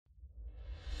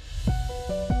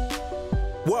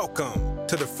Welcome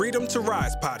to the Freedom to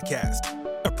Rise podcast,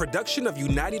 a production of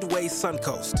United Way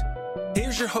Suncoast.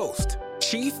 Here's your host,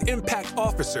 Chief Impact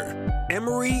Officer,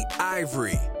 Emery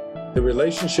Ivory. The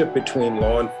relationship between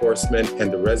law enforcement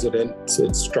and the residents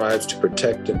it strives to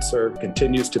protect and serve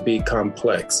continues to be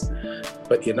complex.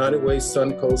 But United Way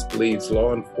Suncoast believes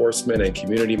law enforcement and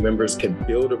community members can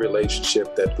build a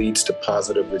relationship that leads to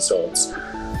positive results.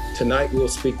 Tonight, we'll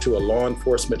speak to a law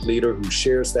enforcement leader who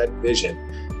shares that vision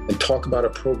and talk about a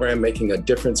program making a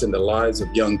difference in the lives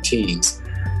of young teens.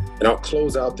 And I'll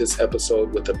close out this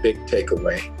episode with a big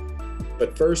takeaway.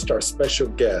 But first, our special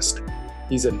guest.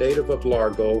 He's a native of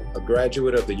Largo, a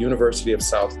graduate of the University of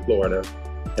South Florida,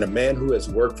 and a man who has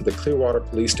worked for the Clearwater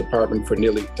Police Department for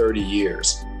nearly 30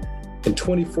 years. In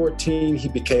 2014, he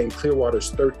became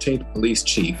Clearwater's 13th police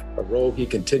chief, a role he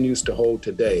continues to hold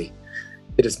today.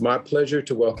 It is my pleasure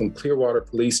to welcome Clearwater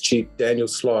Police Chief Daniel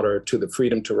Slaughter to the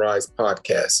Freedom to Rise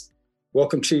podcast.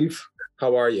 Welcome, Chief.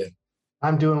 How are you?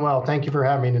 I'm doing well. Thank you for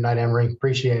having me tonight, Emery.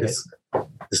 Appreciate it.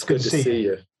 It's good to see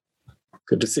you.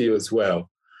 Good to see you as well.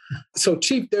 So,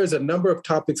 Chief, there's a number of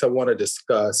topics I want to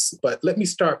discuss, but let me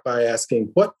start by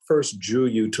asking, what first drew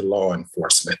you to law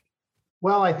enforcement?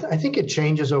 Well, I think it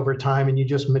changes over time and you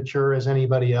just mature as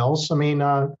anybody else. I mean,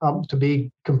 to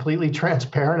be completely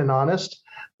transparent and honest,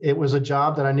 it was a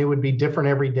job that I knew would be different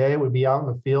every day. It would be out in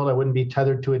the field. I wouldn't be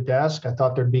tethered to a desk. I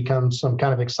thought there'd become some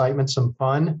kind of excitement, some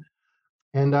fun.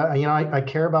 And, I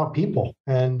care about people.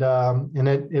 And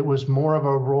it was more of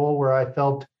a role where I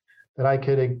felt that I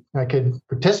could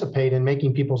participate in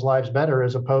making people's lives better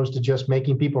as opposed to just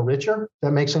making people richer. If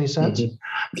that makes any sense?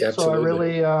 Mm-hmm.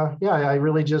 Absolutely. So I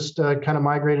really just kind of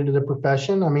migrated to the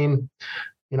profession. I mean,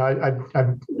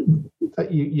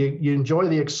 you enjoy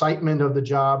the excitement of the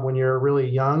job when you're really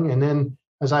young. And then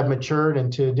as I've matured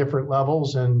into different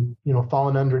levels and,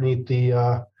 fallen underneath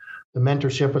the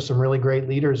mentorship of some really great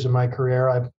leaders in my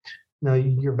career,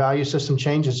 your value system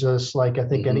changes just like I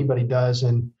think anybody does.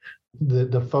 And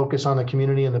the focus on the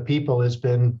community and the people has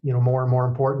been, more and more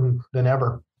important than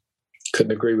ever.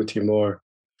 Couldn't agree with you more.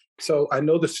 So I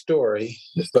know the story,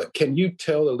 but can you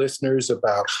tell the listeners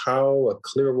about how a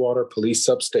Clearwater police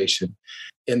substation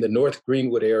in the North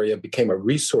Greenwood area became a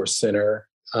resource center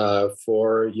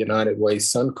for United Way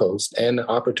Suncoast and the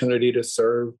opportunity to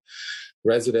serve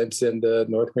residents in the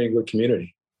North Greenwood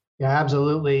community? Yeah,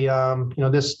 absolutely.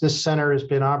 This center has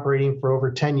been operating for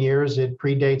over 10 years. It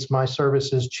predates my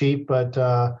service as chief, but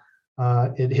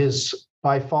it is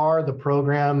by far the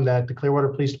program that the Clearwater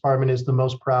Police Department is the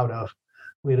most proud of.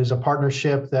 It is a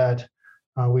partnership that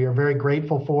we are very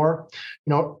grateful for.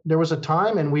 There was a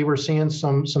time and we were seeing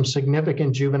some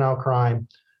significant juvenile crime.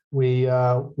 We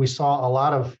saw a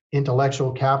lot of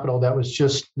intellectual capital that was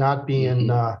just not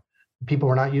being, people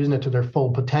were not using it to their full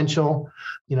potential.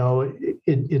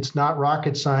 It's not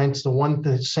rocket science.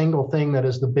 The single thing that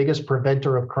is the biggest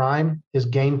preventer of crime is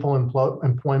gainful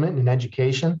employment and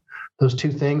education. Those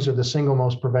two things are the single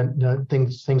most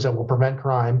things that will prevent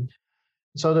crime.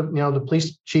 So the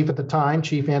police chief at the time,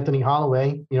 Chief Anthony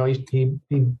Holloway, he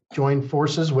joined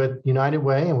forces with United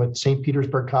Way and with St.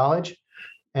 Petersburg College,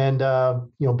 and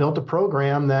built a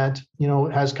program that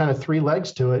has kind of three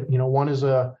legs to it. One is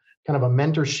a kind of a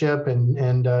mentorship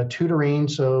and tutoring,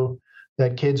 so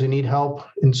that kids who need help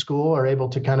in school are able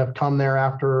to kind of come there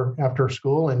after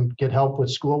school and get help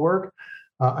with schoolwork.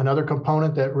 Another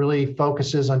component that really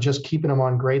focuses on just keeping them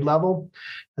on grade level.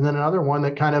 And then another one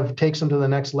that kind of takes them to the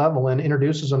next level and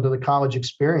introduces them to the college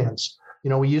experience.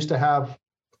 We used to have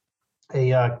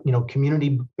a,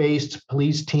 community-based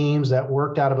police teams that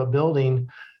worked out of a building.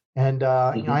 And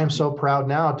I am so proud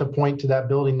now to point to that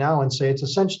building now and say it's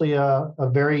essentially a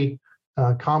very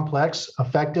complex,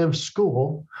 effective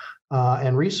school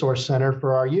and resource center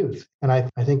for our youth. And I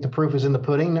think the proof is in the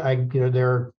pudding.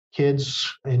 There are kids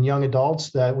and young adults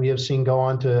that we have seen go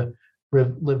on to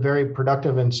live very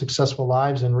productive and successful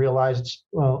lives and realize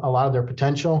a lot of their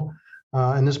potential.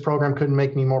 And this program couldn't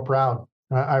make me more proud.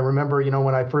 I remember,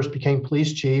 when I first became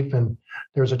police chief and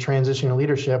there was a transition in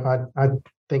leadership, I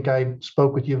think I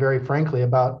spoke with you very frankly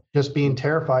about just being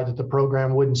terrified that the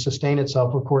program wouldn't sustain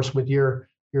itself. Of course, with your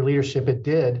leadership, it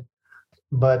did.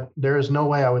 But there is no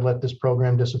way I would let this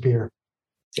program disappear.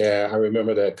 Yeah, I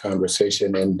remember that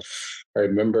conversation. And I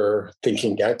remember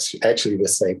thinking actually the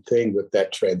same thing with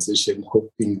that transition,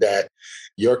 hoping that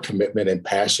your commitment and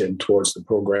passion towards the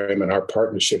program and our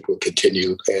partnership will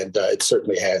continue. And it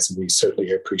certainly has. And we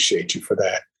certainly appreciate you for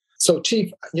that. So,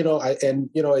 Chief,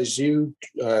 as you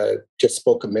just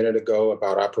spoke a minute ago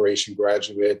about Operation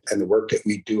Graduate and the work that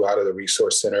we do out of the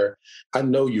Resource Center, I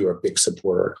know you're a big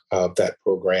supporter of that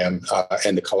program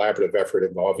and the collaborative effort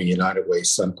involving United Way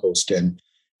Suncoast and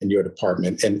in your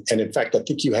department. And in fact, I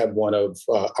think you have one of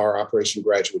our Operation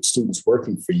Graduate students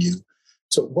working for you.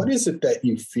 So what is it that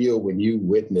you feel when you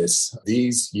witness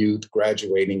these youth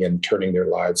graduating and turning their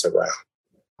lives around?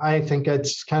 I think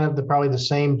it's kind of probably the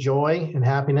same joy and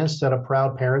happiness that a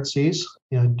proud parent sees.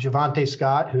 Javante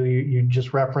Scott, who you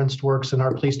just referenced, works in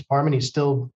our police department. He's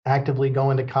still actively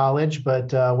going to college,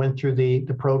 but went through the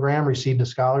program, received a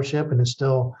scholarship, and is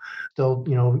still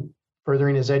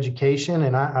furthering his education.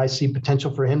 And I see potential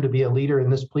for him to be a leader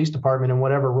in this police department in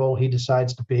whatever role he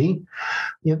decides to be.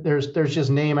 There's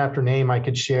just name after name I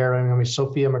could share. I mean,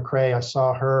 Sophia McCrae, I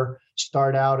saw her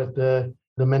start out at the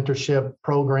mentorship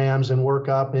programs and work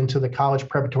up into the college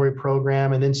preparatory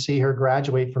program, and then see her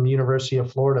graduate from University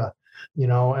of Florida.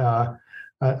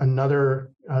 Another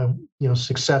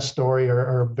success story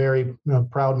or very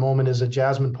proud moment is a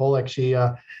Jasmine Pollock.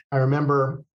 I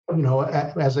remember,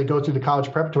 as they go through the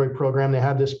college preparatory program, they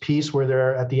have this piece where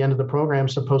they're at the end of the program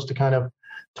supposed to kind of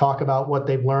talk about what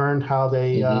they've learned, how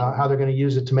they're going to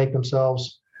use it to make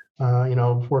themselves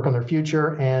work on their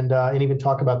future, and even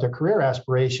talk about their career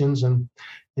aspirations. And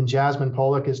Jasmine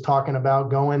Pollock is talking about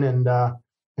going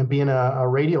and being a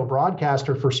radio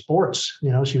broadcaster for sports.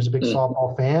 She was a big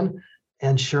softball fan,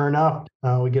 and sure enough,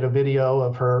 we get a video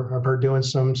of her doing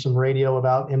some radio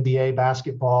about NBA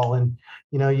basketball, and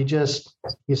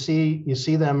you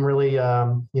see them really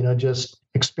just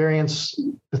experience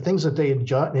the things that they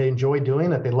enjoy doing,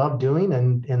 that they love doing,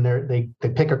 and they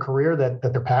pick a career that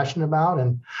they're passionate about,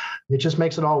 and it just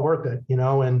makes it all worth it,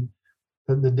 and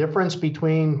the difference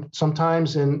between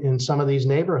sometimes in some of these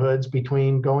neighborhoods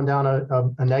between going down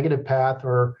a negative path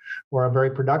or a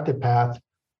very productive path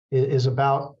is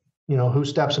about who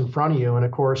steps in front of you. And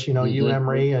of course, you,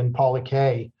 Emery, and Paula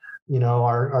Kay,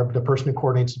 are the person who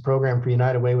coordinates the program for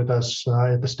United Way with us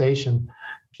at the station.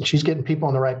 She's getting people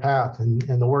on the right path, and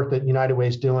the work that United Way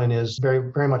is doing is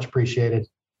very, very much appreciated.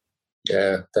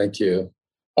 Yeah, thank you.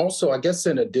 Also, I guess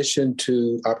in addition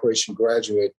to Operation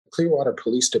Graduate, Clearwater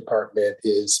Police Department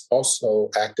is also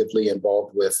actively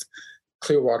involved with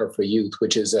Clearwater for Youth,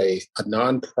 which is a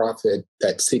nonprofit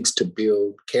that seeks to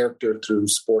build character through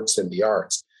sports and the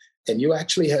arts. And you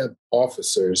actually have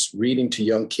officers reading to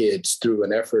young kids through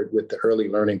an effort with the Early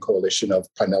Learning Coalition of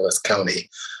Pinellas County.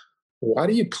 Why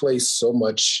do you place so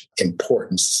much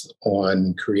importance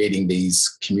on creating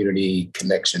these community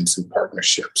connections and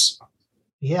partnerships?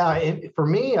 Yeah, for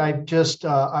me, I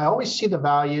always see the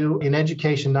value in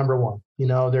education. Number one,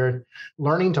 they're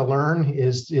learning to learn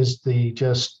is the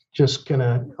just going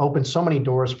to open so many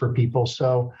doors for people.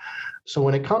 So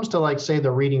when it comes to say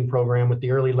the reading program with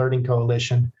the Early Learning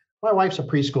Coalition, my wife's a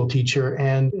preschool teacher,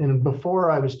 and before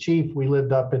I was chief, we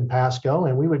lived up in Pasco,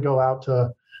 and we would go out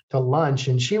to lunch,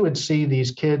 and she would see these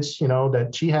kids,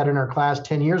 that she had in her class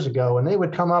 10 years ago, and they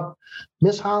would come up,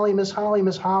 Miss Holly, Miss Holly,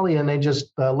 Miss Holly, and they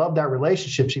just loved that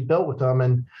relationship she built with them.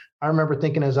 And I remember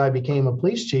thinking as I became a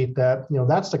police chief that,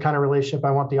 that's the kind of relationship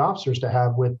I want the officers to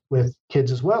have with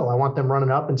kids as well. I want them running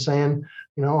up and saying,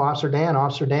 Officer Dan,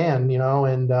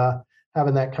 and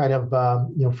having that kind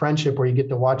of, friendship where you get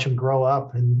to watch them grow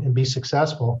up and be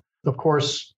successful. Of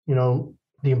course,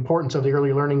 the importance of the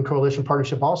Early Learning Coalition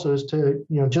partnership also is to,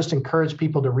 just encourage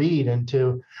people to read and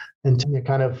to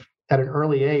kind of at an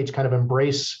early age, kind of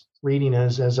embrace reading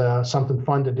as something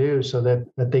fun to do so that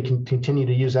they can continue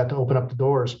to use that to open up the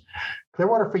doors.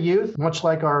 Clearwater for Youth, much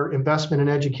like our investment in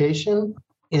education,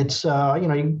 it's,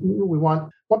 we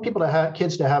want people to have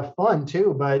kids to have fun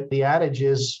too, but the adage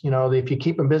is, if you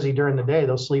keep them busy during the day,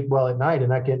 they'll sleep well at night and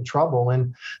not get in trouble.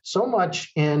 And so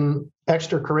much in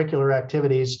extracurricular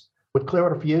activities with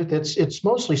Clearwater for Youth, it's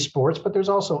mostly sports, but there's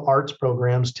also arts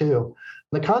programs too.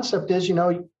 The concept is,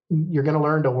 you're going to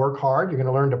learn to work hard, you're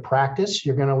going to learn to practice,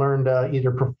 you're going to learn to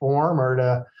either perform or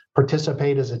to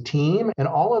participate as a team. And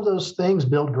all of those things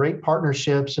build great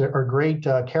partnerships or great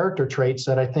character traits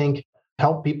that I think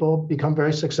help people become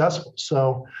very successful.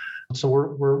 So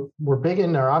we're big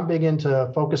in, or I'm big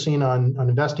into focusing on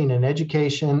investing in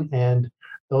education and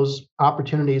those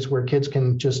opportunities where kids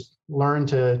can just learn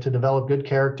to develop good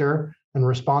character and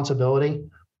responsibility,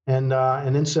 and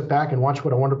then sit back and watch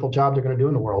what a wonderful job they're going to do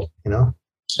in the world.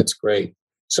 That's great.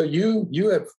 So you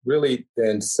have really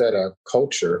then set a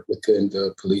culture within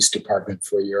the police department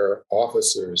for your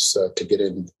officers to get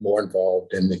more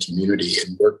involved in the community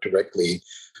and work directly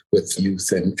with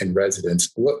youth and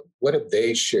residents. What have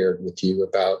they shared with you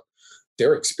about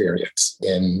their experience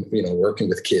in working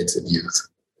with kids and youth?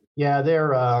 Yeah,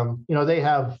 they're they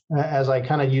have, as I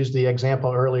kind of used the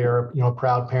example earlier,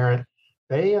 proud parent.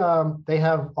 They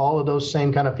have all of those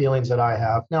same kind of feelings that I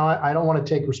have. Now, I don't want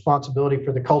to take responsibility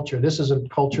for the culture. This is a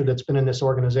culture that's been in this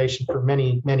organization for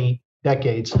many, many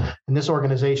decades, and this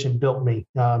organization built me.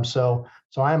 So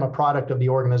I am a product of the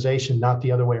organization, not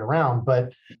the other way around.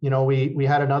 But we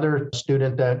had another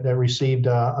student that received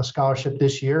a scholarship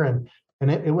this year,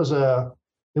 and it was a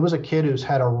kid who's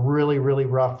had a really, really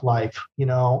rough life.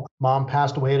 Mom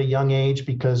passed away at a young age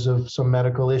because of some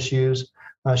medical issues.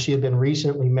 She had been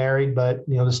recently married, but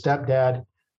the stepdad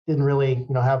didn't really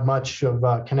have much of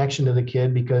a connection to the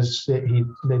kid because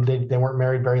they weren't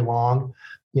married very long.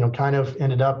 Kind of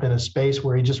ended up in a space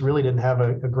where he just really didn't have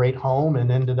a great home, and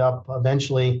ended up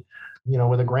eventually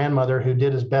with a grandmother who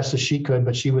did as best as she could,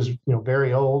 but she was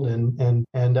very old, and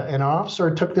an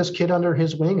officer took this kid under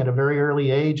his wing at a very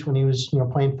early age when he was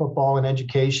playing football and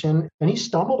education, and he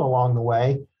stumbled along the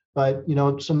way. But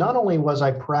so not only was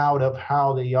I proud of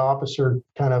how the officer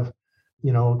kind of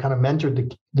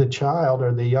mentored the child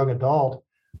or the young adult,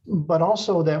 but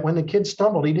also that when the kid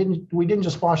stumbled, we didn't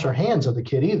just wash our hands of the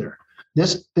kid either.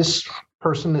 This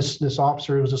person, this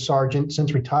officer, who was a sergeant,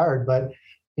 since retired, but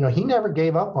he never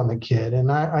gave up on the kid. And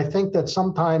I think that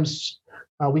sometimes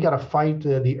we got to fight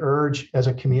the urge as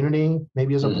a community,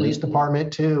 maybe as a police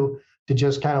department too, to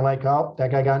just kind of like, oh,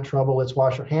 that guy got in trouble, let's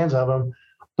wash our hands of him.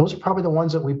 Those are probably the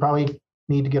ones that we probably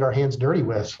need to get our hands dirty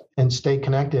with and stay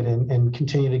connected and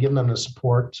continue to give them the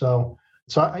support. So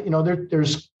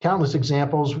there's countless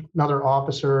examples. Another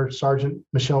officer, Sergeant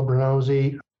Michelle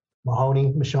Mahoney,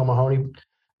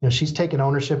 she's taken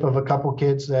ownership of a couple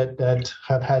kids that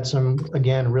have had some,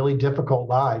 again, really difficult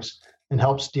lives, and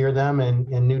helped steer them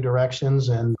in new directions.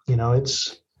 And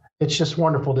it's just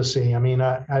wonderful to see. I mean,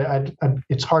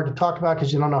 it's hard to talk about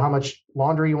because you don't know how much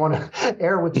laundry you want to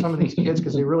air with some of these kids,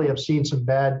 because they really have seen some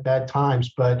bad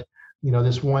times. But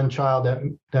this one child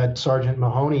that Sergeant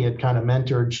Mahoney had kind of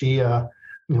mentored, she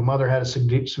mother had a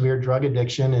severe drug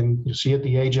addiction, and she at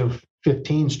the age of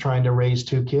 15 is trying to raise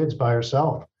two kids by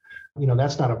herself.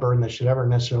 That's not a burden that should ever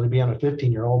necessarily be on a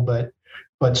 15-year-old,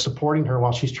 but supporting her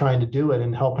while she's trying to do it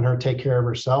and helping her take care of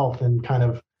herself and kind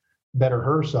of better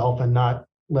herself and not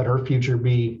let her future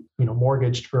be,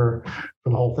 mortgaged for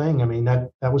the whole thing. I mean,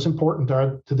 that was important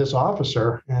to this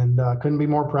officer, and couldn't be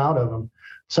more proud of him.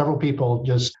 Several people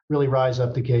just really rise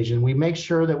up the occasion. We make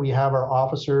sure that we have our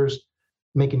officers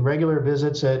making regular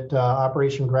visits at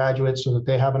Operation Graduate so that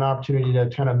they have an opportunity to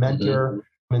kind of mentor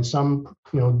and some,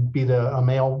 be a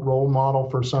male role model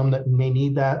for some that may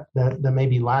need that may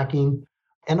be lacking,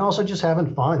 and also just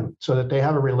having fun so that they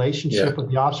have a relationship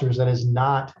with the officers that is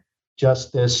not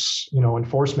just this,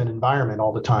 enforcement environment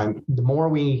all the time. The more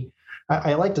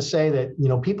I like to say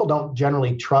that, people don't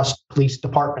generally trust police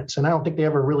departments, and I don't think they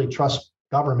ever really trust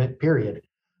government, period.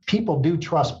 People do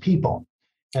trust people.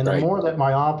 And the more that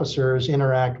my officers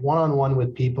interact one-on-one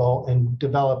with people and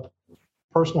develop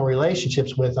personal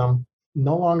relationships with them,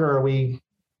 no longer are we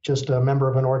just a member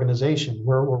of an organization.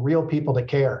 We're real people that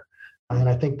care. And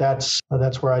I think that's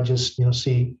where I just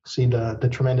see the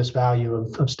tremendous value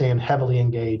of staying heavily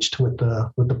engaged with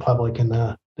the public and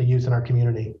the youth in our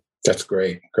community. That's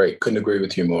great. Couldn't agree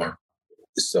with you more.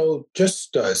 So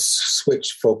just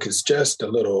switch focus just a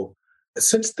little.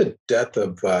 Since the death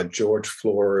of George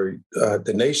Floyd,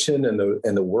 the nation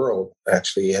and the world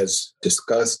actually has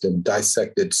discussed and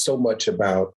dissected so much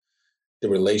about the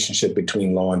relationship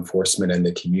between law enforcement and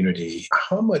the community.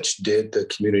 How much did the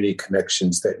community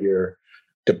connections that your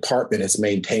department has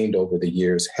maintained over the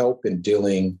years help in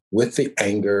dealing with the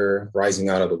anger rising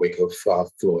out of the wake of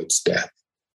Floyd's death?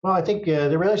 Well, I think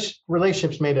the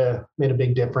relationships made a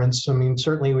big difference. I mean,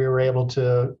 certainly we were able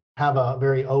to have a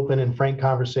very open and frank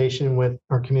conversation with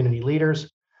our community leaders.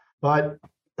 But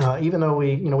even though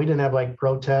we didn't have like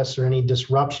protests or any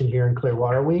disruption here in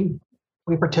Clearwater, we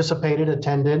participated,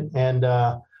 attended, and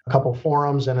a couple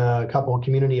forums and a couple of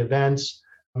community events,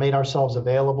 made ourselves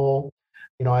available.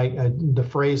 The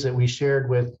phrase that we shared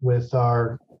with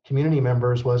our community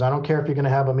members was, I don't care if you're going to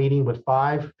have a meeting with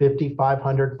 5, 50,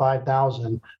 500,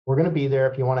 5,000. We're going to be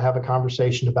there if you want to have a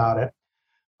conversation about it.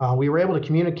 We were able to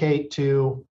communicate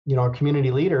to our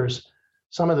community leaders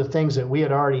some of the things that we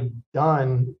had already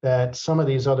done that some of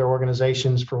these other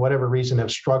organizations, for whatever reason, have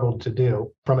struggled to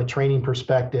do from a training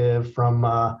perspective, from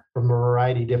a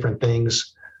variety of different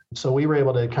things. So we were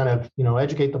able to kind of,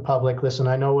 educate the public. Listen,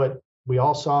 I know what we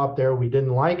all saw up there we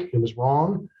didn't like. It was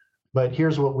wrong. But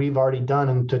here's what we've already done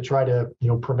and to try to,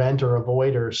 prevent or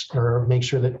avoid or make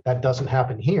sure that doesn't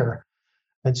happen here.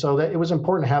 And so that it was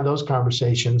important to have those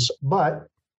conversations. But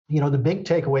the big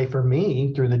takeaway for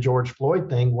me through the George Floyd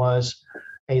thing was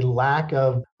a lack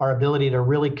of our ability to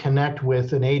really connect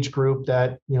with an age group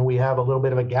that, we have a little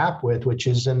bit of a gap with, which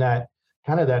is in that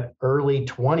kind of that early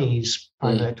 20s,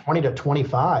 20 to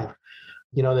 25.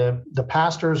 The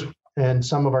pastors and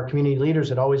some of our community leaders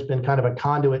had always been kind of a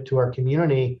conduit to our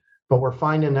community, but we're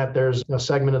finding that there's a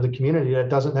segment of the community that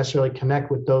doesn't necessarily connect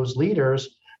with those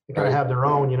leaders. They kind of have their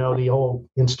own, the old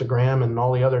Instagram and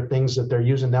all the other things that they're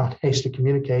using nowadays to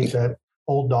communicate that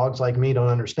old dogs like me don't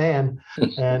understand.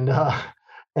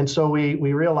 And so we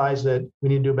realized that we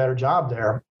need to do a better job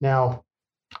there. Now,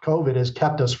 COVID has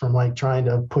kept us from trying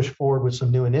to push forward with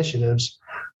some new initiatives.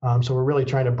 So we're really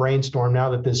trying to brainstorm now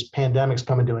that this pandemic's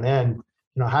coming to an end.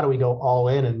 How do we go all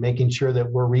in and making sure that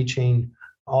we're reaching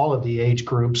all of the age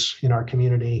groups in our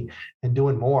community and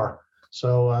doing more?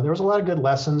 So there was a lot of good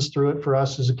lessons through it for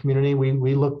us as a community.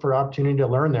 We looked for opportunity to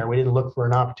learn there. We didn't look for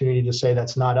an opportunity to say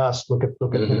that's not us. Look at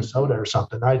Minnesota or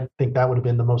something. I think that would have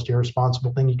been the most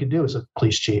irresponsible thing you could do as a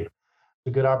police chief. A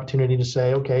good opportunity to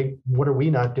say, okay, what are we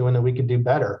not doing that we could do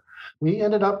better? We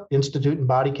ended up instituting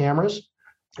body cameras.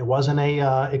 It wasn't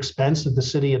a expense that the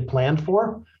city had planned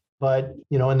for, but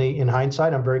in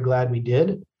hindsight, I'm very glad we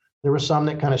did. There were some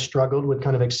that kind of struggled with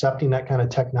kind of accepting that kind of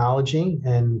technology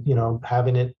and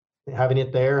having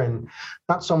it there, and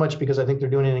not so much because I think they're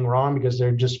doing anything wrong, because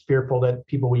they're just fearful that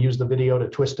people will use the video to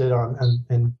twist it on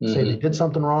and say they did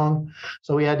something wrong.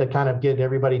 So we had to kind of get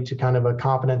everybody to kind of a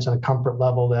confidence and a comfort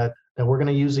level that we're going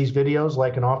to use these videos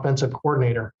like an offensive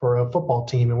coordinator for a football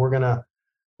team, and we're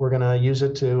going to use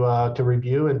it to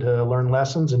review and to learn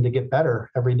lessons and to get better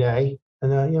every day.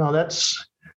 And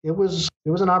it was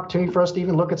an opportunity for us to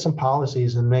even look at some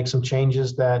policies and make some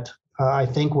changes that I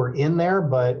think were in there,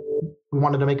 but we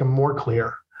wanted to make them more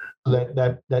clear,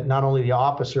 that not only the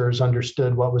officers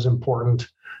understood what was important,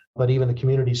 but even the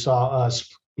community saw us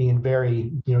being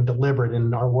very deliberate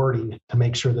in our wording to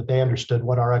make sure that they understood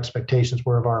what our expectations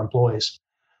were of our employees.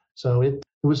 So it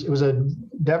was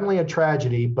definitely a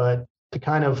tragedy, but to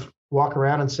kind of walk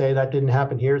around and say that didn't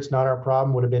happen here, it's not our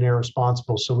problem, would have been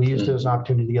irresponsible. So we used it as an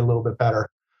opportunity to get a little bit better.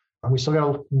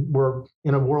 We're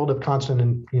in a world of constant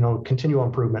and continual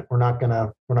improvement. We're not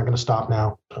gonna stop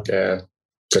now. Yeah,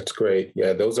 that's great.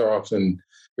 Yeah, those are often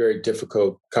very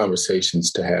difficult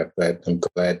conversations to have, but I'm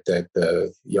glad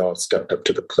that y'all stepped up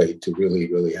to the plate to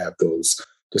really, really have those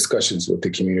discussions with the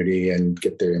community and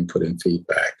get their input and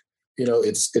feedback.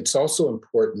 It's also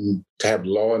important to have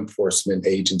law enforcement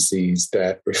agencies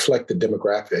that reflect the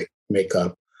demographic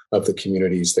makeup of the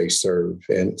communities they serve.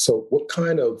 And so what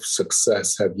kind of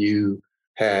success have you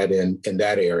had in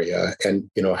that area? And,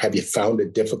 have you found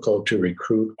it difficult to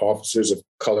recruit officers of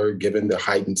color given the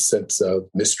heightened sense of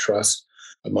mistrust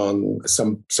among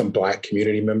some Black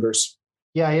community members?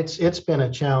 Yeah, it's been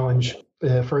a challenge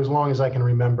for as long as I can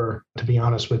remember, to be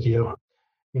honest with you.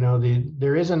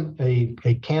 There isn't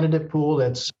a candidate pool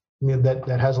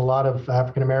that has a lot of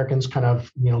African Americans kind of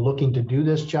looking to do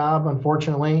this job.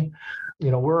 Unfortunately,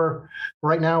 we're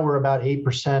about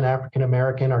 8% African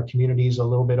American. Our community is a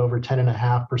little bit over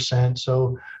 10.5%.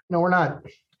 So we're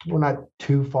not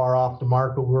too far off the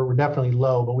mark, but we're definitely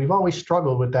low. But we've always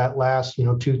struggled with that last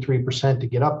 2-3% to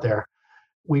get up there.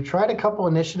 We've tried a couple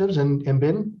initiatives and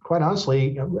been, quite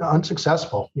honestly,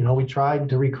 unsuccessful. We tried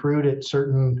to recruit at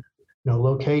certain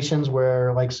locations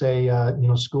where, like, say,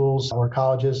 schools or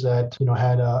colleges that,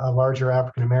 had a larger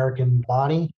African-American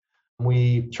body.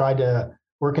 We tried to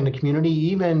work in the community.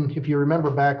 Even if you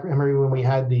remember back, Emery, when we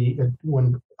had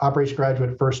when Operation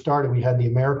Graduate first started, we had the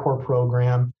AmeriCorps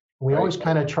program. We always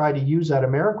kind of tried to use that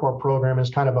AmeriCorps program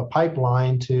as kind of a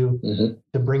pipeline to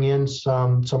bring in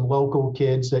some local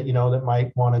kids that, that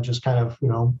might want to just kind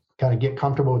of get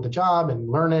comfortable with the job and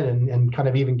learn it and kind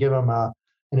of even give them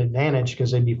an advantage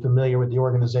because they'd be familiar with the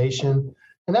organization.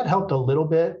 And that helped a little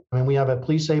bit. I mean, we have a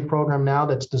police aid program now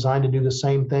that's designed to do the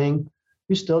same thing.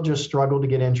 We still just struggle to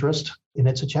get interest, and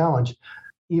it's a challenge.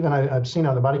 Even I've seen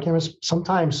on the body cameras,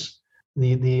 sometimes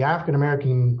the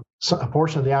African-American, a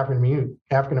portion of the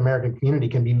African-American community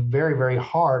can be very, very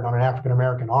hard on an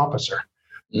African-American officer.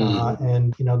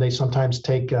 And, they sometimes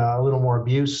take a little more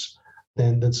abuse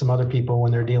than some other people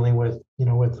when they're dealing with,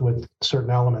 with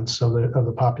certain elements of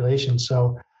the population.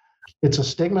 So it's a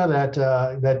stigma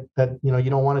that you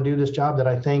don't want to do this job, that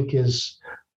I think is,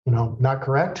 not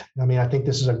correct. I mean, I think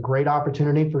this is a great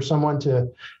opportunity for someone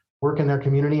to work in their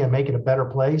community and make it a better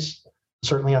place.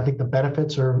 Certainly, I think the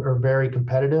benefits are very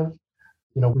competitive.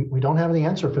 We don't have the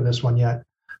answer for this one yet.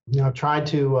 Tried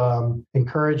to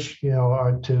encourage,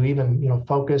 to even,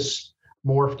 focus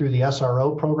more through the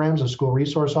SRO programs, the school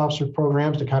resource officer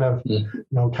programs, to kind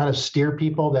of steer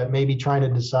people that may be trying to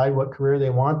decide what career they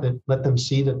want, that let them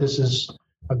see that this is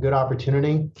a good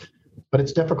opportunity. But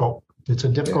it's difficult. It's a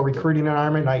difficult recruiting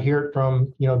environment. And I hear it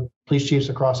from, police chiefs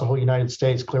across the whole United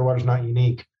States. Clearwater's not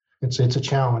unique. It's a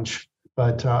challenge.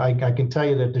 But I can tell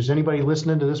you that if there's anybody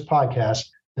listening to this podcast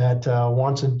that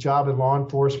wants a job in law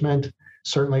enforcement,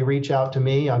 certainly reach out to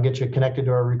me. I'll get you connected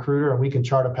to our recruiter, and we can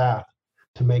chart a path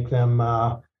to make them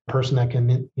a person that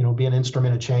can, be an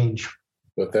instrument of change.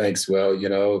 Well, thanks. Well,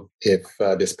 if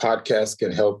this podcast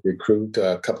can help recruit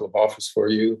a couple of offers for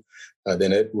you,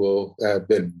 then it will have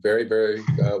been very, very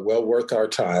well worth our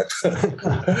time.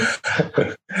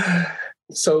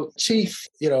 So, Chief,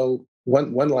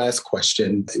 one last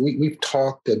question. We've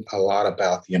talked a lot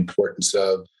about the importance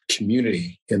of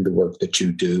community in the work that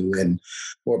you do. And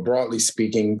more broadly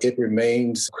speaking, it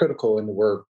remains critical in the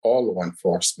work all law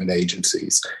enforcement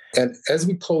agencies. And as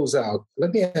we close out,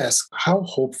 let me ask, how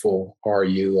hopeful are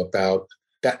you about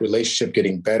that relationship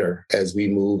getting better as we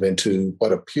move into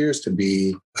what appears to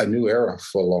be a new era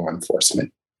for law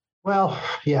enforcement? Well,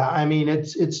 yeah, I mean,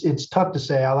 it's tough to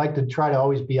say. I like to try to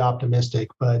always be optimistic,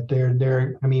 but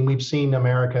we've seen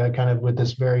America kind of with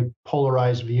this very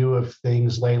polarized view of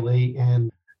things lately.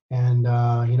 And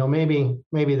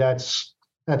maybe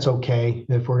that's okay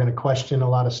if we're going to question a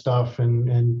lot of stuff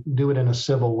and do it in a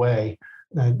civil way.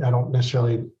 I don't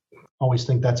necessarily always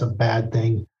think that's a bad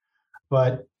thing,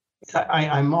 but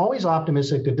I'm always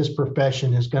optimistic that this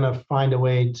profession is going to find a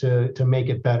way to make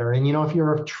it better. And, if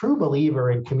you're a true believer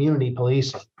in community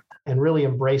policing and really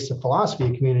embrace the philosophy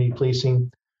of community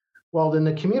policing, well, then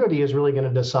the community is really going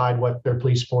to decide what their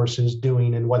police force is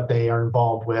doing and what they are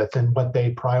involved with and what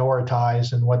they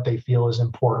prioritize and what they feel is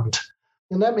important.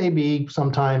 And that may be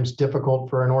sometimes difficult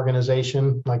for an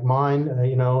organization like mine.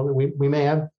 We may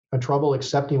have a trouble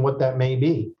accepting what that may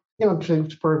be.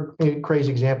 For a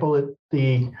crazy example,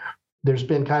 there's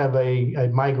been kind of a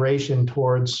migration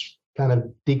towards kind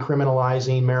of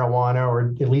decriminalizing marijuana,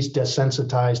 or at least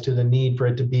desensitized to the need for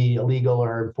it to be illegal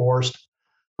or enforced.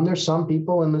 And there's some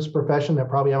people in this profession that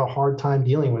probably have a hard time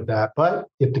dealing with that. But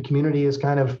if the community is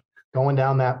kind of going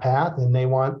down that path and they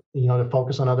want, to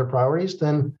focus on other priorities,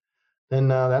 then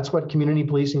that's what community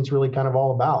policing is really kind of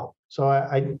all about. So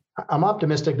I'm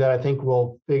optimistic that I think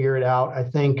we'll figure it out. I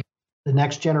think the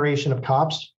next generation of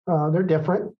cops, they're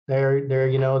different.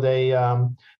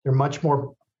 They're much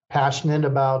more passionate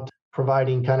about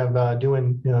providing kind of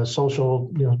doing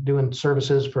social, doing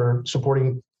services for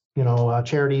supporting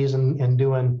charities and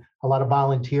doing a lot of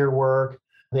volunteer work.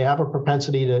 They have a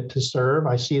propensity to serve.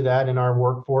 I see that in our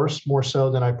workforce more so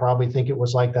than I probably think it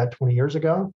was like that 20 years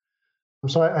ago.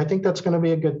 So I think that's going to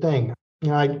be a good thing.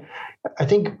 I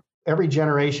think every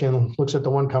generation looks at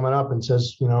the one coming up and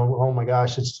says, oh my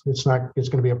gosh, it's going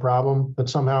to be a problem, but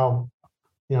somehow,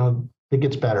 it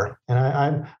gets better.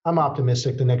 And I'm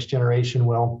optimistic the next generation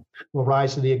will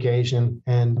rise to the occasion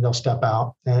and they'll step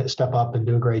up and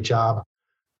do a great job.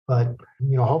 But,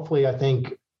 hopefully I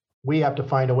think we have to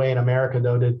find a way in America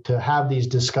though to have these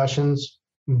discussions,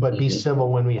 but be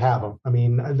civil when we have them. I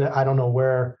mean, I don't know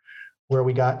where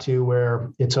we got to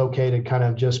where it's okay to kind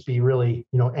of just be really,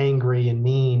 angry and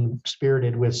mean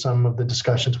spirited with some of the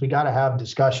discussions. We got to have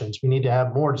discussions. We need to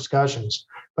have more discussions,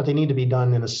 but they need to be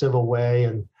done in a civil way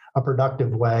and a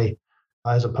productive way,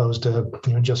 as opposed to,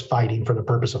 just fighting for the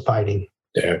purpose of fighting.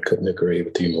 Yeah, I couldn't agree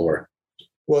with you more.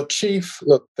 Well, Chief,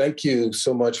 look, thank you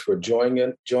so much for joining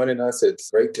us.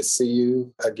 It's great to see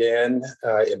you again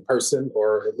in person,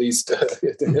 or at least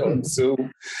on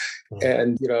Zoom.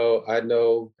 And, I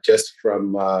know just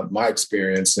from my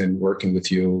experience in working with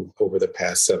you over the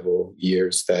past several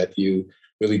years that you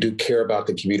really do care about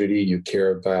the community. You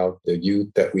care about the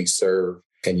youth that we serve,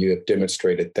 and you have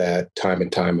demonstrated that time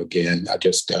and time again. I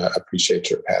just appreciate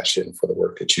your passion for the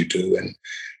work that you do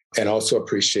and also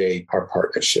appreciate our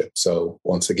partnership. So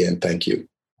once again, thank you.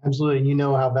 Absolutely. You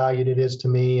know how valued it is to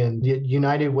me. And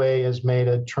United Way has made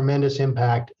a tremendous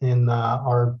impact in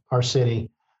our city.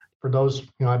 For those,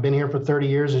 I've been here for 30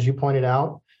 years, as you pointed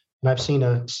out, and I've seen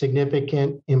a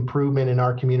significant improvement in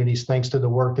our communities thanks to the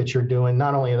work that you're doing,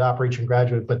 not only at Operation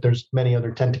Graduate, but there's many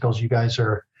other tentacles you guys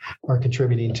are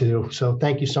contributing to. So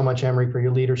thank you so much, Emory, for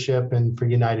your leadership and for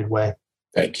United Way.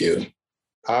 Thank you.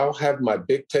 I'll have my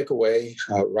big takeaway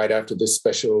right after this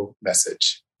special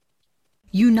message.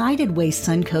 United Way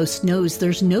Suncoast knows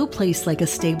there's no place like a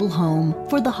stable home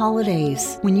for the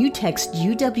holidays. When you text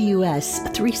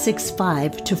UWS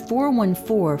 365 to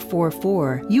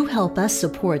 41444, you help us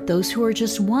support those who are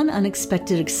just one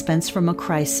unexpected expense from a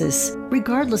crisis,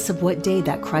 regardless of what day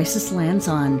that crisis lands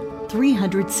on.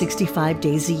 365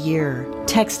 days a year.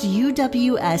 Text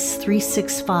UWS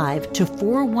 365 to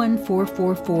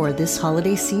 41444 this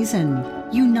holiday season.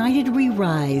 United we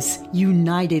rise.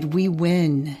 United we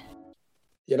win.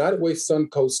 United Way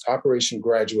Suncoast Operation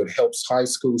Graduate helps high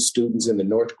school students in the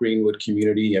North Greenwood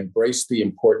community embrace the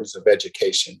importance of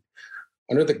education.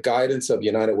 Under the guidance of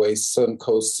United Way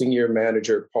Suncoast Senior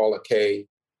Manager Paula Kay,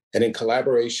 And in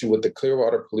collaboration with the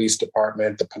Clearwater Police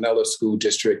Department, the Pinellas School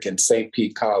District, and St.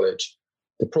 Pete College,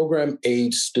 the program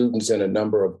aids students in a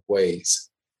number of ways.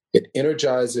 It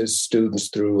energizes students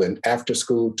through an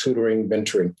after-school tutoring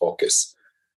mentoring focus.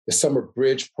 The Summer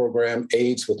Bridge program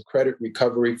aids with credit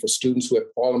recovery for students who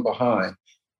have fallen behind,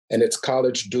 and its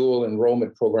college dual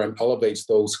enrollment program elevates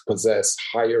those who possess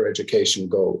higher education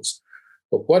goals.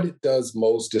 But what it does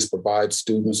most is provide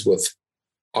students with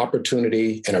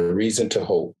opportunity and a reason to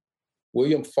hope.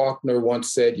 William Faulkner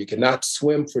once said, "You cannot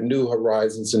swim for new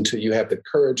horizons until you have the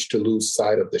courage to lose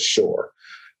sight of the shore."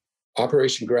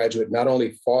 Operation Graduate not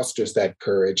only fosters that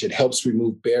courage, it helps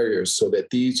remove barriers so that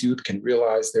these youth can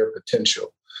realize their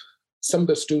potential. Some of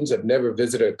the students have never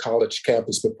visited a college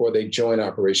campus before they join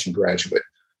Operation Graduate.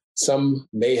 Some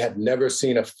may have never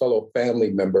seen a fellow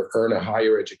family member earn a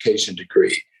higher education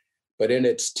degree. But in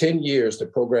its 10 years, the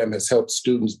program has helped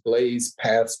students blaze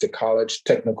paths to college,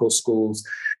 technical schools,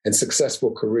 and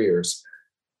successful careers.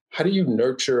 How do you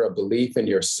nurture a belief in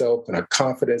yourself and a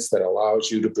confidence that allows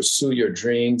you to pursue your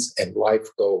dreams and life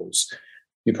goals?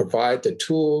 You provide the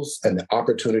tools and the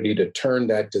opportunity to turn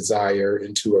that desire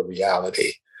into a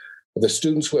reality. For the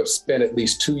students who have spent at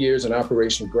least 2 years in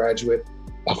Operation Graduate,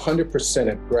 100%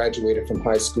 have graduated from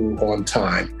high school on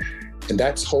time. And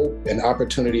that's hope and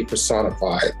opportunity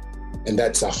personified. And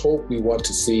that's a hope we want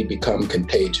to see become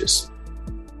contagious.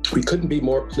 We couldn't be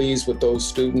more pleased with those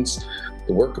students,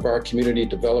 the work of our community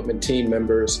development team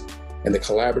members, and the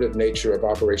collaborative nature of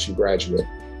Operation Graduate.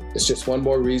 It's just one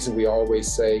more reason we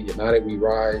always say, united we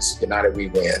rise, united we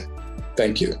win.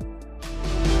 Thank you.